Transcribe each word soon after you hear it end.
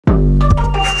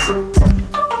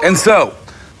And so,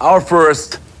 our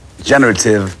first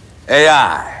generative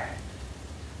AI.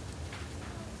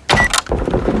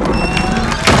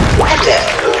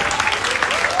 Hello.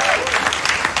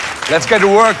 Let's get to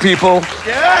work, people.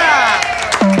 Yeah!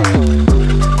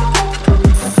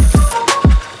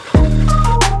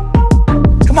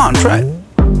 Come on, try it.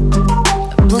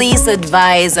 Please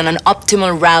advise on an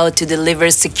optimal route to deliver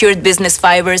secured business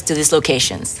fibers to these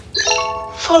locations.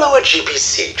 Follow a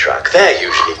GPC truck. They're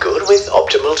usually good with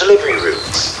optimal delivery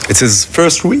routes. It's his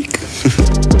first week.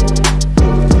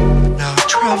 No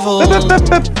trouble.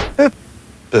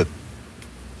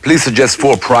 Please suggest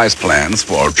 4 price plans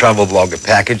for our travel vlogger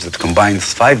package that combines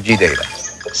 5G data.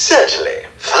 Certainly.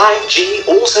 5G,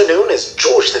 also known as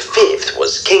George V,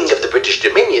 was king of the British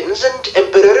Dominions and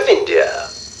Emperor of India.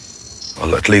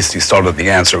 Well, at least he started the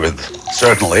answer with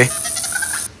certainly.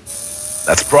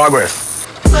 That's progress.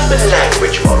 I'm a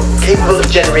language model capable of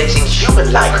generating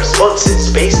human-like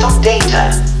responses based on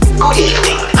data. Good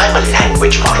evening. I'm a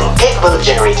language model capable of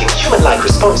generating human-like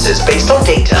responses based on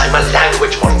data. I'm a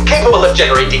language model capable of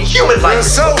generating human-like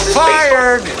responses based on...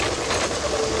 You're so fired!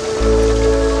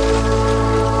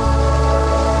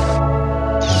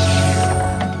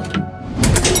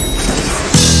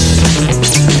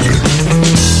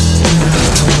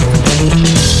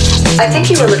 I think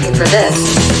you were looking for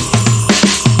this.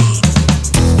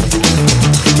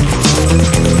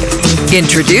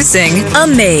 Introducing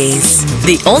amAIz,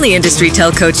 the only Industry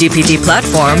TelcoGPT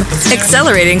platform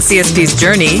accelerating CSP's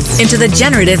journey into the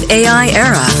generative AI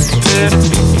era.